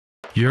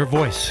Your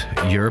voice,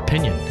 your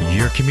opinion,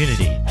 your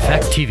community.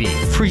 Fact TV,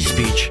 free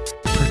speech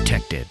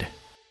protected.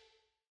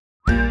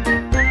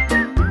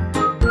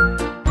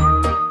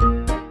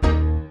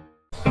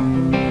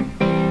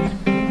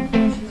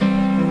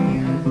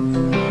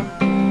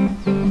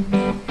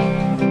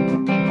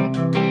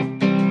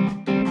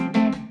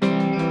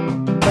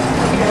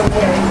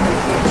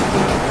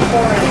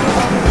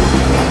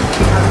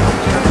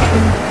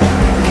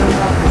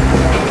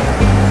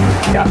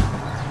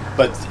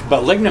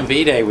 But lignum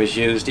vitae was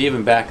used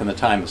even back in the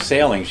time of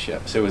sailing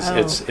ships. It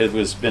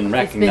was been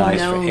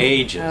recognized for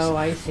ages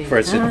for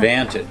its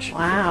advantage.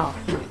 Wow.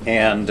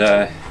 And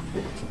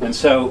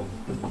so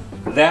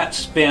that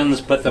spins,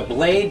 but the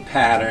blade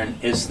pattern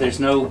is, there's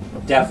no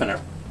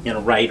definite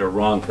right or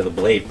wrong for the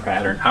blade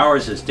pattern.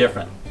 Ours is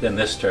different than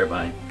this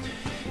turbine,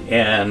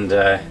 and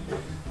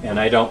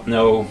I don't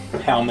know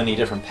how many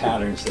different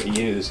patterns they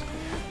use,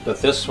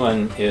 but this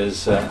one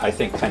is I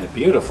think kind of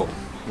beautiful.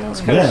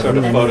 It's kind of sort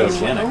of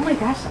photogenic. Oh my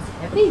gosh, that's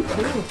heavy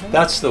too.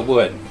 That's the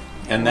wood,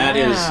 and that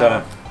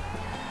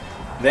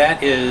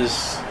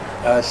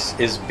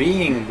is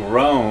being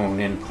grown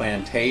in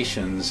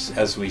plantations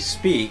as we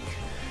speak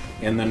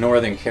in the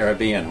northern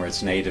Caribbean, where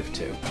it's native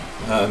to,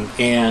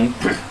 and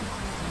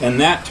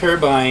that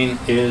turbine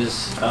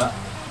is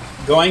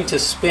going to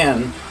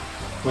spin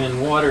when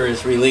water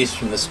is released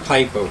from this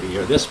pipe over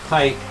here. This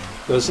pipe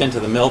goes into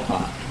the mill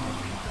pond,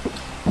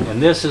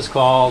 and this is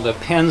called a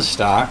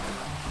penstock.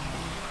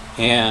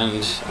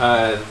 And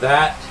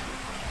that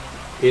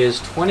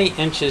is 20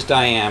 inches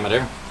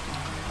diameter,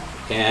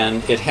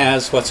 and it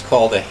has what's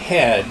called a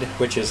head,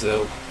 which is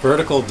the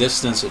vertical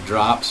distance it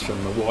drops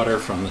from the water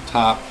from the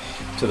top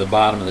to the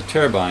bottom of the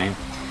turbine.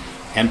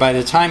 And by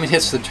the time it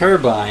hits the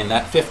turbine,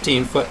 that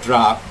 15-foot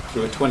drop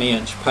through a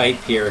 20-inch pipe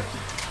here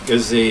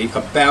is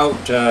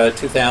about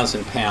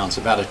 2,000 pounds,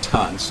 about a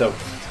ton. So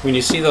when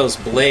you see those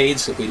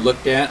blades that we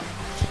looked at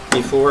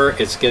before,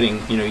 it's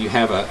getting, you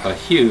have a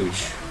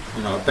huge,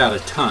 about a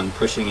ton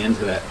pushing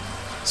into that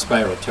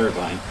spiral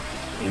turbine,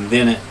 and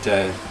then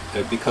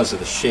it, because of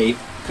the shape,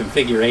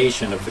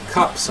 configuration of the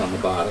cups on the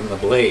bottom, the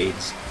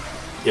blades,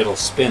 it'll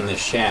spin this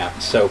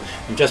shaft. So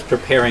I'm just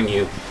preparing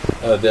you.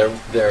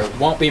 There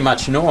won't be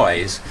much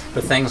noise,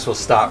 but things will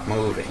stop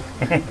moving.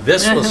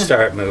 This will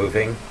start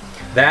moving.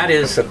 That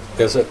is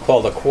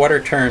called a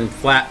quarter-turn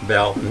flat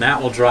belt, and that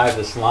will drive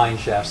this line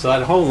shaft. So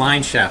that whole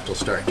line shaft will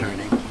start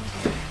turning,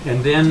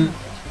 and then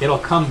it'll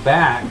come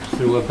back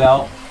through a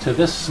belt to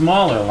this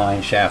smaller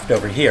line shaft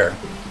over here,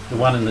 the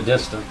one in the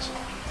distance,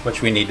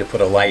 which we need to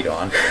put a light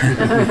on.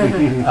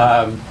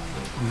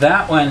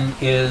 That one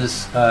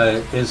is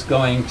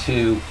going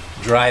to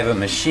drive a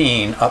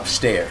machine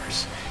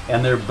upstairs,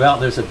 and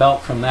there's a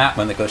belt from that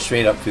one that goes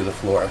straight up through the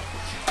floor,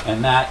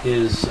 and that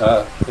is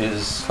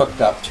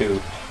hooked up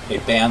to a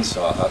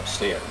bandsaw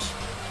upstairs.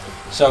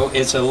 So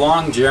it's a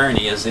long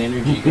journey as the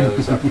energy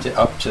goes up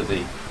to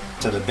the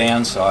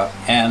bandsaw,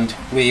 and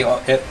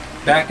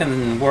back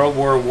in World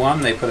War I,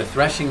 they put a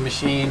threshing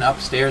machine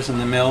upstairs in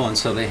the mill, and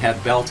so they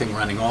had belting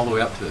running all the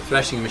way up to the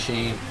threshing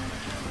machine.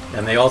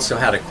 And they also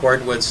had a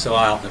cordwood saw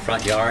out in the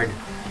front yard.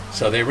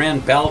 So they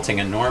ran belting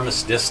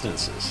enormous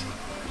distances,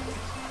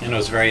 and it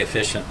was very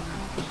efficient.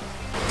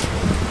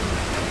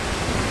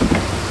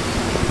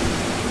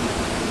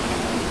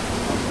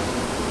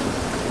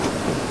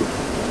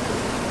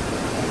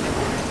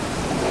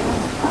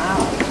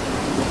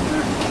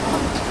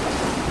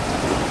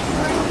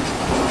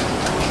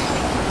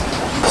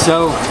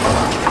 So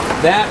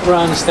that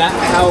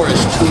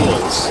powers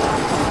tools,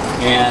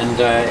 and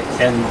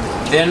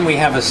then we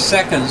have a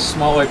second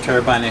smaller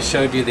turbine. I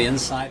showed you the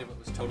inside of it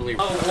was totally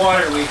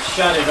water. We've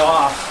shut it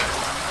off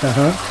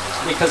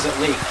because it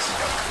leaks.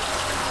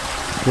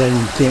 Then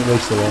you can't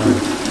waste the water.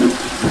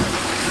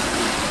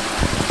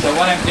 So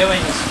what I'm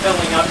doing is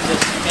filling up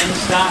this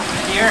penstock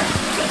here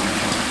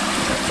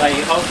by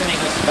opening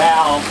this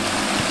valve.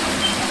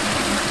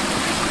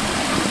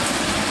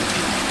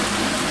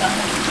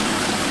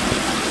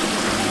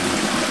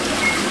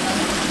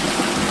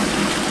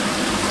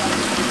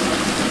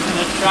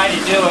 Try to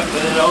do it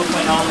with it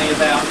open only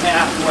about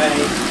halfway.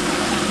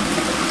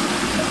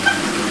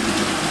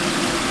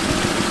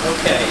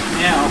 Okay,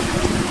 now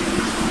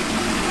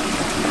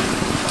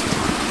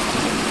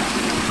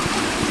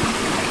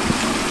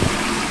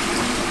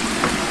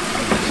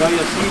so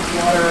you'll see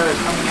water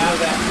coming out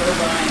of that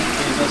turbine,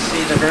 and you'll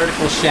see the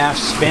vertical shaft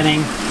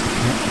spinning.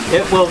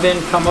 It will then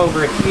come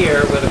over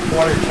here with a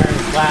quarter-turn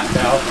flat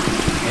belt,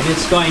 and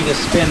it's going to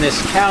spin this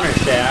counter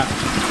shaft.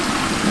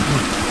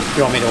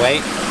 You want me to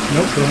wait?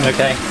 Nope.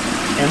 Okay.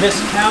 And this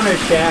counter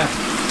shaft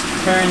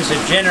turns a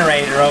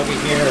generator over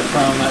here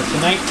from, it's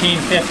a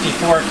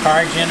 1954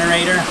 car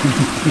generator.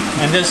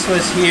 And this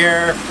was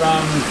here from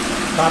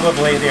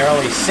probably the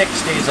early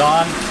 60s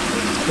on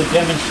to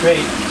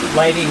demonstrate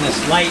lighting this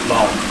light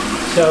bulb.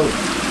 So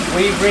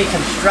we've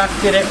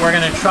reconstructed it. We're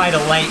going to try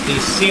to light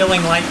these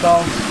ceiling light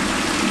bulbs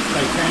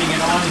by turning it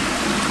on.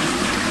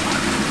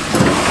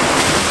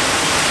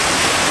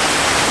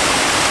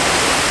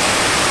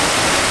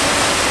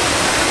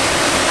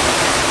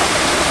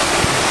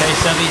 Okay,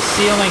 Okay, so these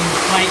ceiling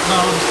light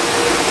bulbs,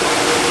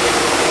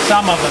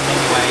 some of them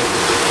anyway,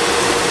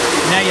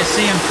 now you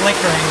see them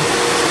flickering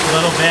a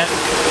little bit.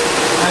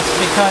 That's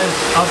because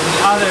of the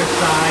other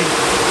side.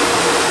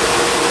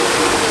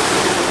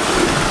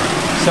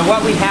 So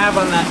what we have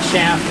on that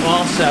shaft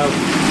also,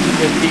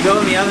 if you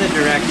go in the other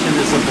direction,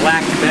 there's a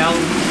black belt,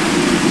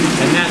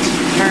 and that's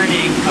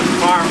turning a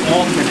car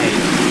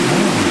alternator,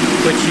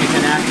 which you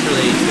can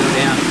actually go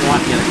down if you want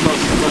to get a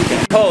closer look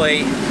at. The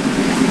pulley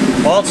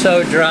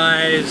also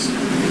drives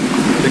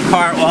the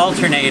car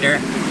alternator,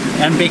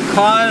 and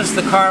because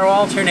the car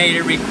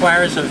alternator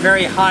requires a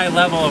very high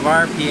level of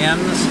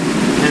RPMs,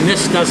 and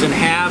this doesn't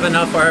have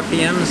enough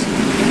RPMs,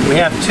 we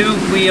have two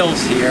wheels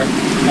here,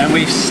 and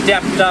we've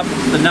stepped up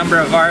the number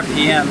of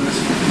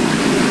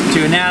RPMs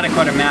to an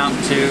adequate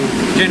amount to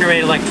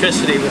generate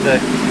electricity with the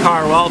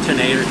car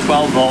alternator,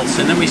 12 volts,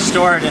 and then we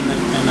store it in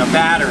the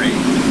battery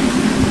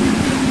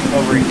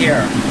over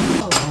here.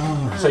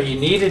 So you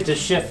needed to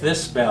shift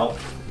this belt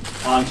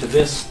onto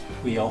this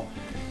wheel,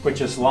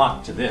 which is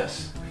locked to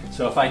this.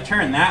 So if I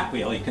turn that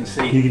wheel, you can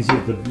see,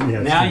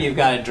 now you've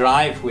got a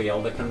drive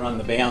wheel that can run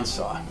the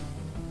bandsaw.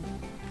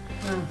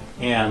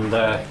 And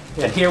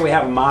here we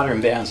have a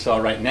modern bandsaw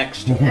right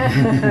next to it.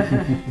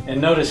 And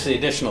notice the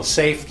additional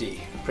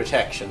safety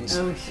protections.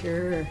 Oh,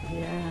 sure,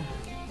 yeah.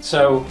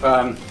 So,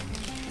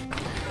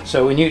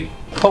 so when you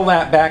pull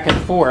that back and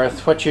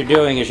forth, what you're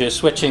doing is you're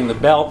switching the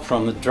belt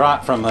from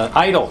the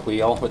idle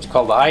wheel, what's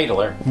called the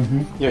idler.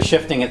 You're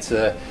shifting it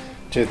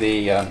to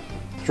the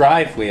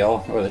drive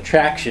wheel or the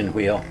traction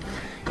wheel,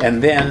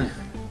 and then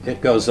it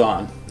goes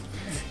on.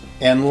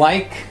 And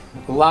like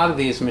a lot of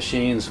these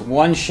machines,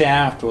 one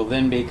shaft will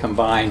then be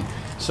combined,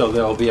 so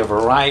there will be a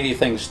variety of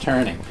things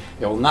turning.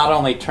 It will not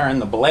only turn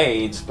the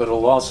blades, but it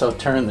will also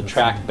turn the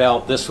track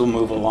belt. This will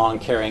move along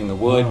carrying the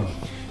wood,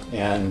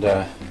 and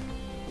a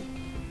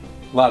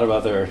lot of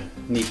other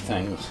neat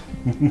things.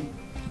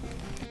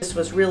 This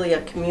was really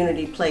a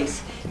community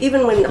place.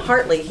 Even when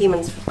Hartley,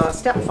 Heman's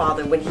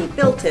stepfather, when he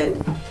built it,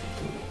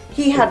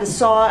 he had a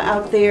saw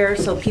out there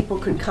so people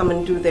could come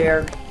and do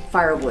their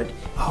firewood.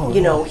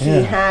 You know,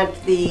 he had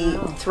the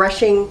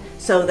threshing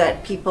so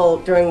that people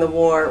during the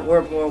war,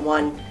 World War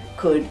I,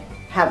 could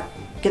have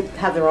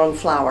their own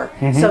flour.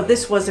 So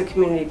this was a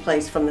community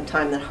place from the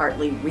time that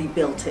Hartley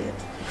rebuilt it.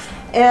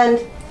 And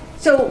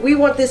so we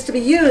want this to be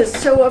used.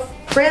 So a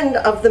friend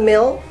of the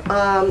mill,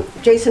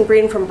 Jason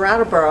Breen from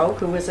Brattleboro,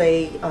 who was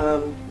a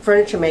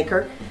furniture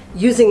maker,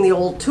 using the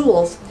old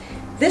tools,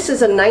 this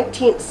is a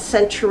 19th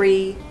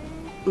century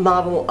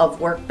model of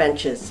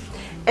workbenches.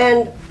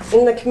 And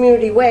in the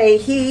community way,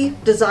 he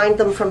designed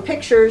them from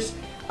pictures.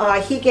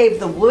 He gave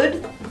the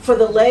wood for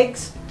the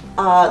legs.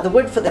 The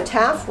wood for the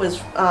top was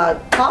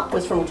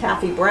from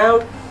Taffy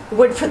Brown. The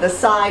wood for the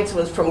sides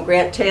was from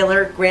Grant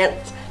Taylor.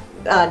 Grant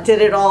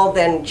did it all.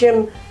 Then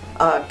Jim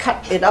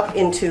cut it up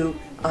into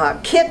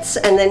kits,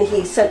 and then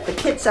he sent the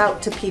kits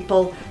out to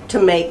people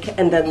to make,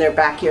 and then they're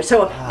back here.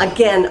 So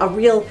again, a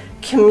real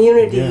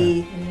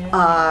community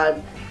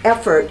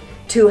effort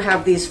to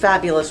have these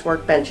fabulous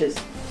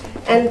workbenches.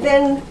 And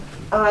then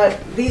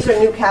these are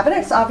new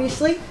cabinets,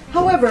 obviously.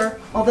 However,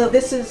 although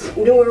this is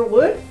newer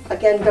wood,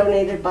 again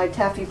donated by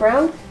Taffy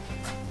Brown,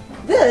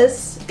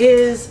 this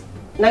is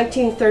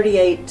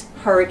 1938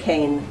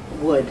 Hurricane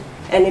wood.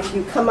 And if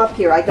you come up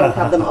here, I don't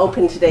have them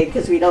open today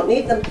because we don't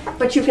need them,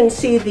 but you can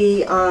see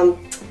the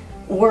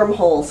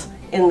wormholes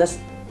in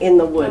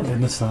the wood.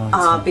 In the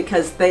sides.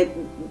 Because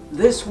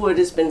this wood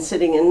has been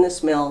sitting in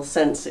this mill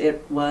since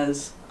it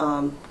was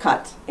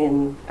cut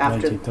in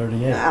after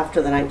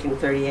the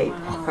 1938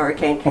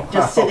 hurricane,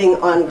 just sitting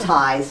on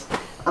ties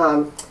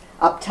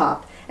up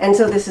top. And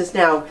so this is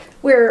now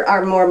where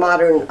our more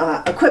modern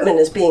equipment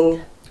is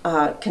being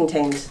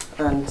contained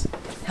and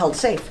held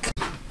safe.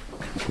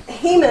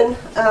 Heman,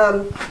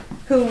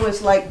 who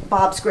was like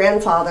Bob's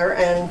grandfather,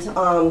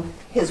 and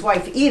his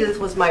wife Edith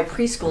was my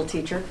preschool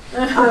teacher.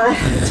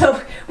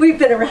 So we've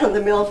been around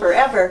the mill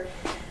forever.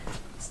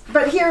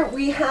 But here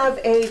we have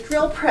a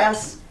drill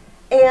press,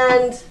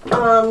 and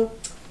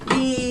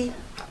the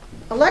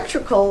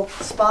electrical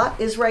spot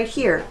is right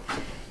here.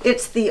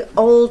 It's the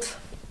old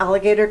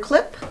alligator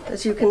clip,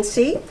 as you can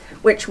see,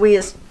 which we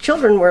as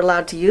children were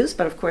allowed to use,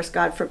 but of course,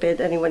 God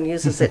forbid anyone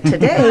uses it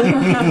today.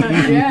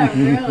 Yeah,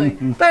 really.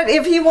 But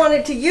if he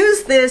wanted to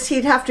use this,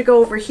 he'd have to go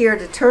over here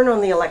to turn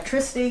on the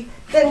electricity,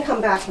 then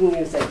come back and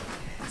use it.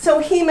 So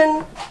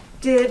Heman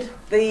did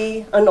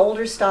an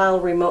older style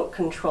remote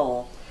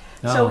control.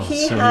 So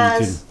he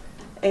has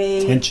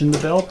a tension the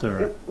belt,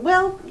 or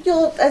well,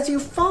 as you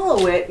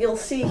follow it, you'll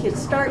see it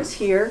starts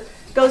here,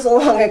 goes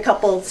along a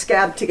couple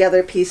scabbed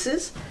together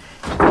pieces.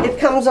 It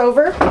comes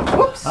over.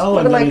 Whoops!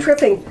 What am I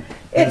tripping?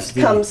 It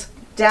comes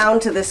down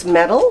to this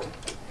metal,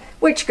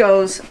 which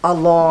goes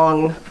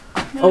along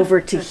over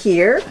to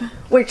here,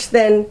 which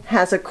then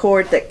has a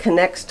cord that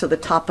connects to the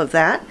top of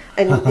that.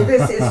 And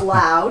this is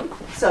loud,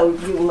 so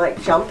you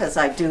might jump as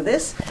I do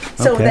this.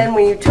 So then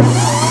when you turn it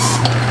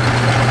on,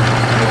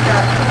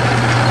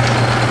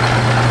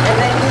 and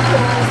then you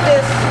can use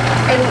this,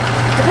 and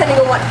depending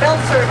on what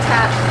belts are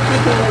attached, you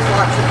can use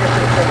lots of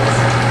different things.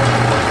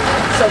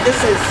 So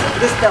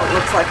this belt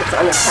looks like it's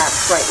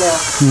unattached right now.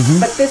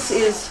 But this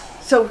is,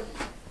 so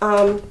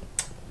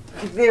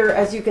there,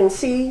 as you can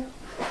see,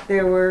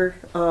 there were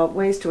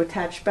ways to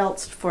attach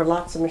belts for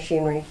lots of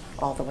machinery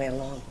all the way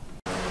along.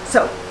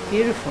 So,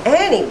 Beautiful.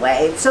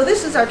 anyway, so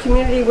this is our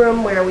community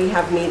room where we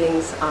have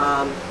meetings.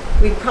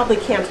 We probably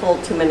can't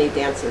hold too many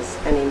dances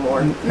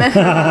anymore.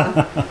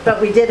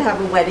 But we did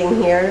have a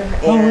wedding here,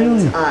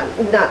 and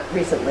not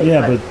recently.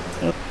 Yeah,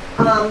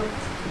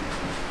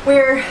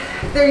 Where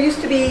there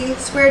used to be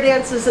square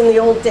dances in the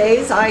old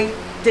days, I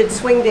did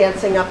swing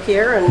dancing up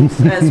here, and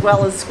as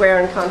well as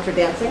square and contra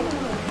dancing.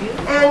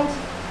 And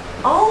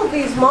all of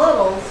these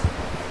models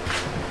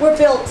were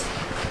built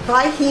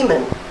by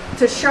Heman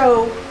to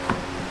show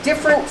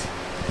different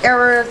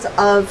eras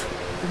of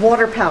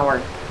water power.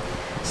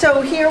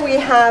 So here we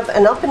have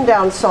an up and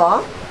down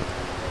saw.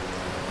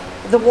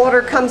 The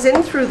water comes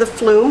in through the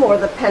flume, or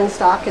the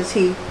penstock as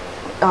he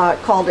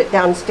called it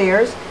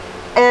downstairs,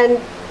 and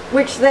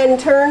which then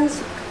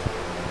turns,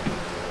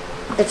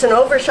 it's an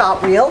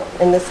overshot wheel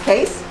in this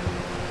case,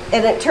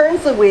 and it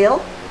turns the wheel,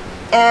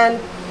 and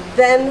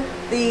then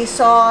the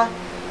saw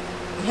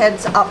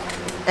heads up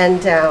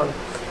and down.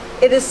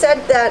 It is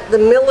said that the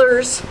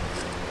millers,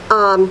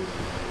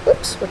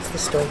 oops, what's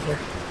this doing here?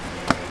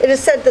 It is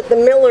said that the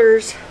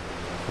millers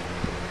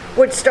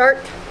would start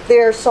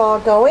their saw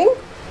going,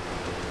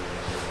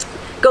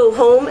 go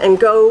home and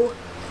go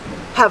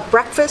have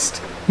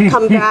breakfast,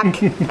 come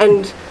back,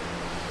 and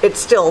it's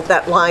still,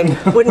 that line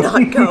would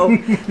not go.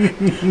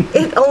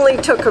 It only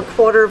took a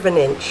quarter of an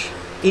inch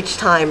each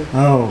time.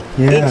 Oh,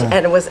 yeah.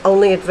 And it was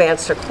only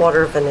advanced a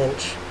quarter of an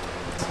inch.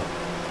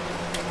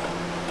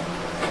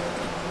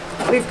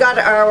 We've got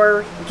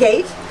our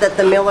gate that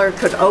the miller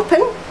could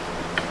open,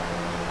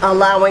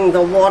 allowing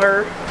the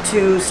water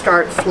to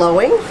start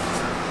flowing,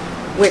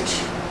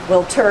 which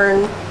will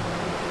turn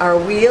our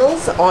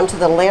wheels onto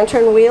the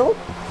lantern wheel.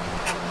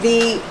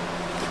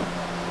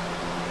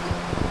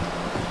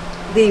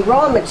 The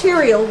raw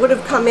material would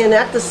have come in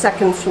at the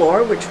second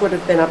floor, which would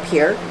have been up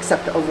here,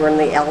 except over in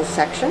the L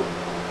section.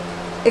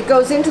 It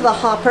goes into the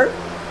hopper.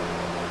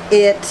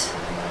 It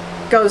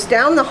goes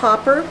down the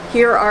hopper.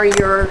 Here are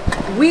your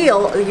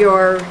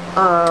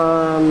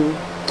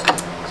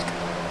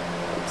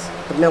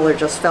the miller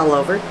just fell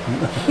over.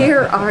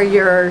 Here are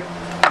your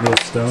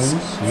stones?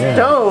 Yeah.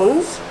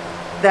 stones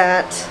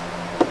that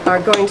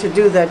are going to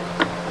do the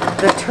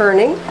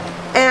turning,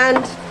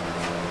 and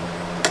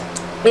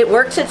it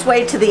works its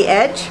way to the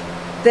edge,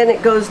 then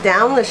it goes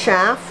down the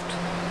shaft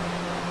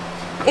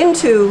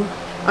into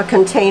a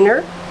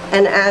container,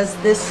 and as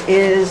this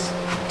is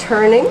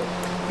turning,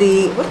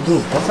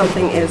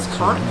 something is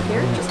caught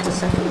here, just a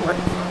second,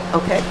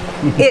 okay.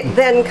 It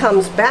then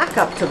comes back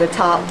up to the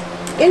top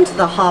into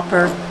the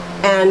hopper,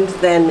 and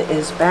then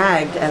is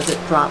bagged as it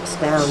drops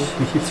down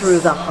through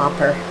the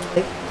hopper.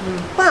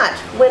 But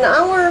when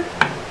our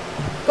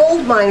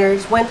gold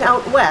miners went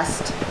out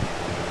west,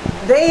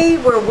 they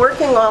were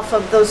working off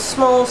of those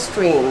small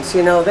streams.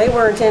 You know, they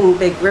weren't in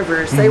big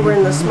rivers, they were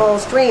in the small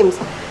streams.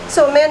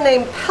 So a man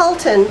named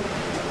Pelton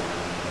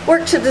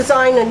worked to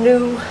design a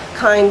new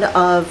kind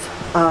of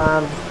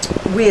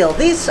wheel.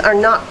 These are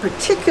not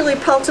particularly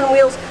Pelton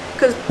wheels,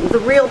 because the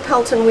real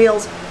Pelton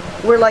wheels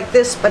were like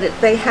this, but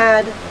they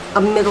had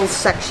a middle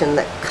section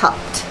that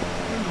cupped.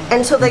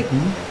 And so they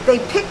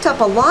picked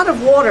up a lot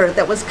of water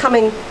that was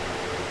coming,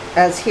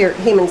 as here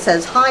Heman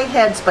says, high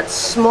heads but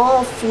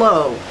small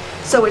flow.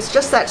 So it's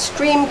just that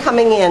stream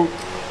coming in.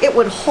 It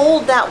would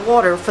hold that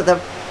water for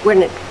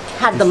when it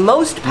had the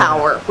most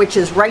power, which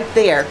is right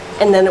there,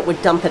 and then it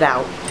would dump it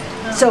out.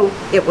 So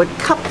it would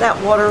cup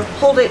that water,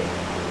 hold it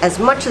as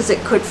much as it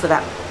could for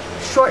that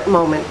short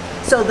moment.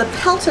 So the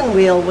Pelton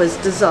wheel was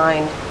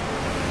designed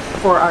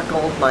for our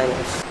gold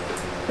miners.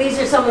 These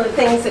are some of the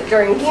things that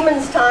during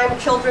Heman's time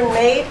children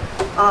made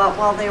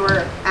while they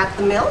were at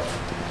the mill.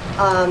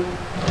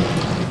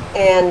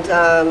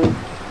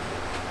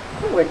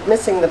 We're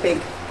missing the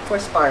big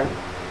horse barn,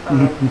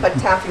 but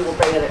Taffy will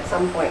bring it at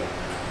some point.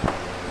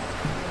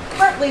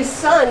 Hartley's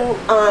son,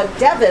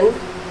 Devin,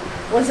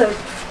 was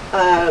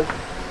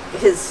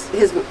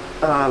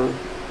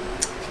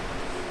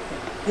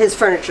his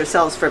furniture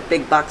sells for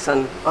big bucks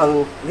on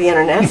the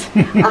internet.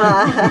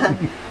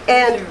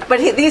 But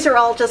these are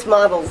all just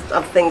models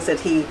of things that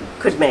he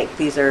could make.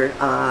 These are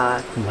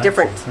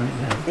different.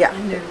 Yeah,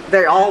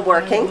 they're all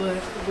working.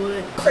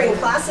 Spring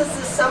classes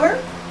this summer.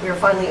 We are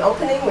finally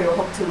opening. We were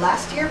hoping to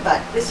last year, but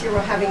this year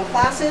we're having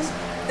classes.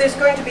 There's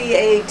going to be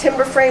a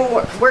timber frame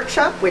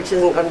workshop, which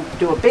isn't going to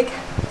do a big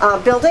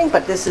building,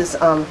 but this is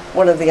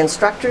one of the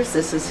instructors.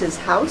 This is his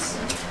house.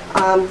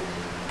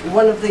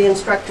 One of the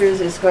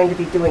instructors is going to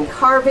be doing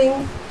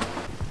carving.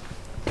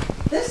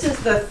 This is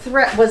the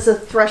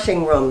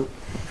threshing room.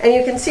 And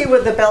you can see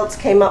where the belts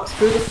came up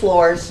through the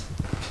floors.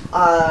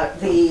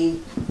 The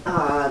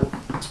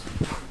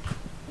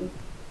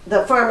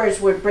farmers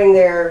would bring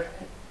their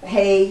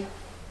hay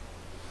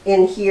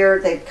in here.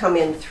 They'd come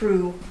in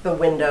through the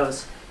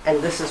windows,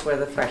 and this is where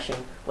the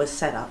threshing was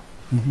set up.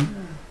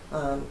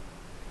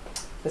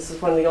 This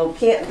is one of the old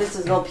this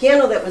is an old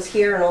piano that was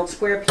here, an old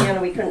square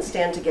piano. We couldn't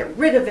stand to get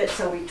rid of it,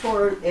 so we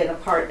tore it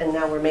apart, and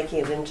now we're making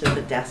it into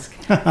the desk.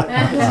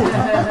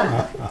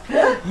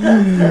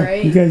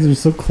 Great. You guys are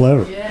so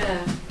clever.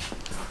 Yeah.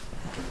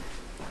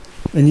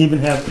 And you even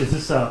have, is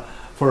this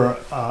for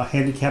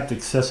handicapped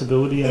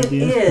accessibility It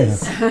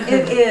ideas? is. Yeah.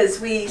 It is.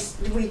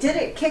 We did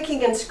it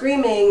kicking and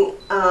screaming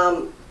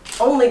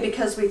only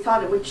because we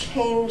thought it would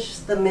change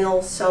the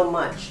mill so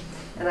much.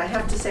 And I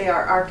have to say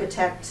our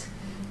architect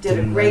did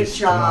a great nice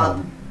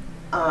job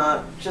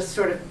just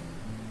sort of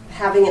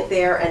having it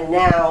there, and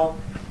now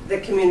the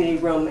community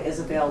room is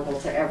available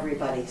to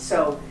everybody.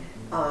 So,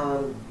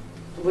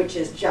 which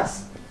is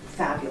just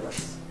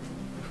fabulous.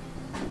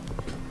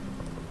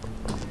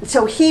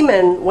 So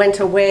Heman went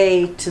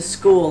away to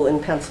school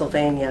in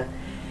Pennsylvania,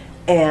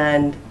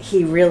 and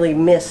he really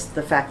missed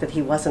the fact that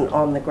he wasn't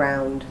on the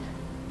ground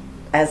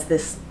as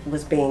this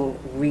was being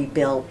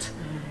rebuilt.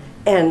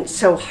 And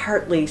so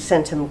Hartley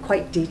sent him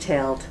quite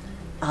detailed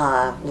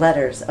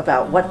letters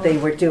about what they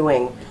were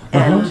doing.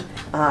 And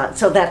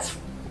so that's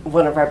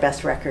one of our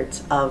best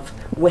records of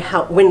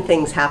when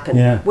things happen.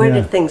 Yeah, Where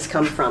yeah. did things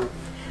come from?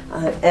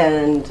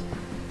 And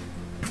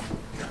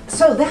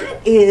so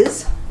that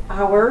is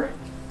our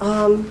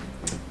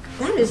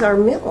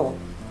mill.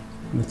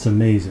 It's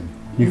amazing.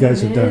 You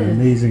guys have done an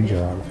amazing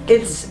job.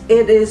 It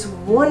is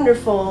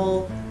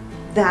wonderful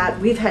that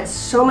we've had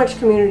so much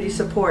community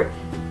support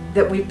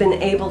that we've been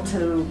able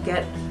to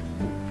get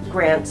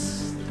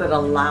grants that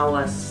allow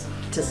us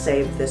to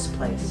save this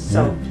place.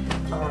 So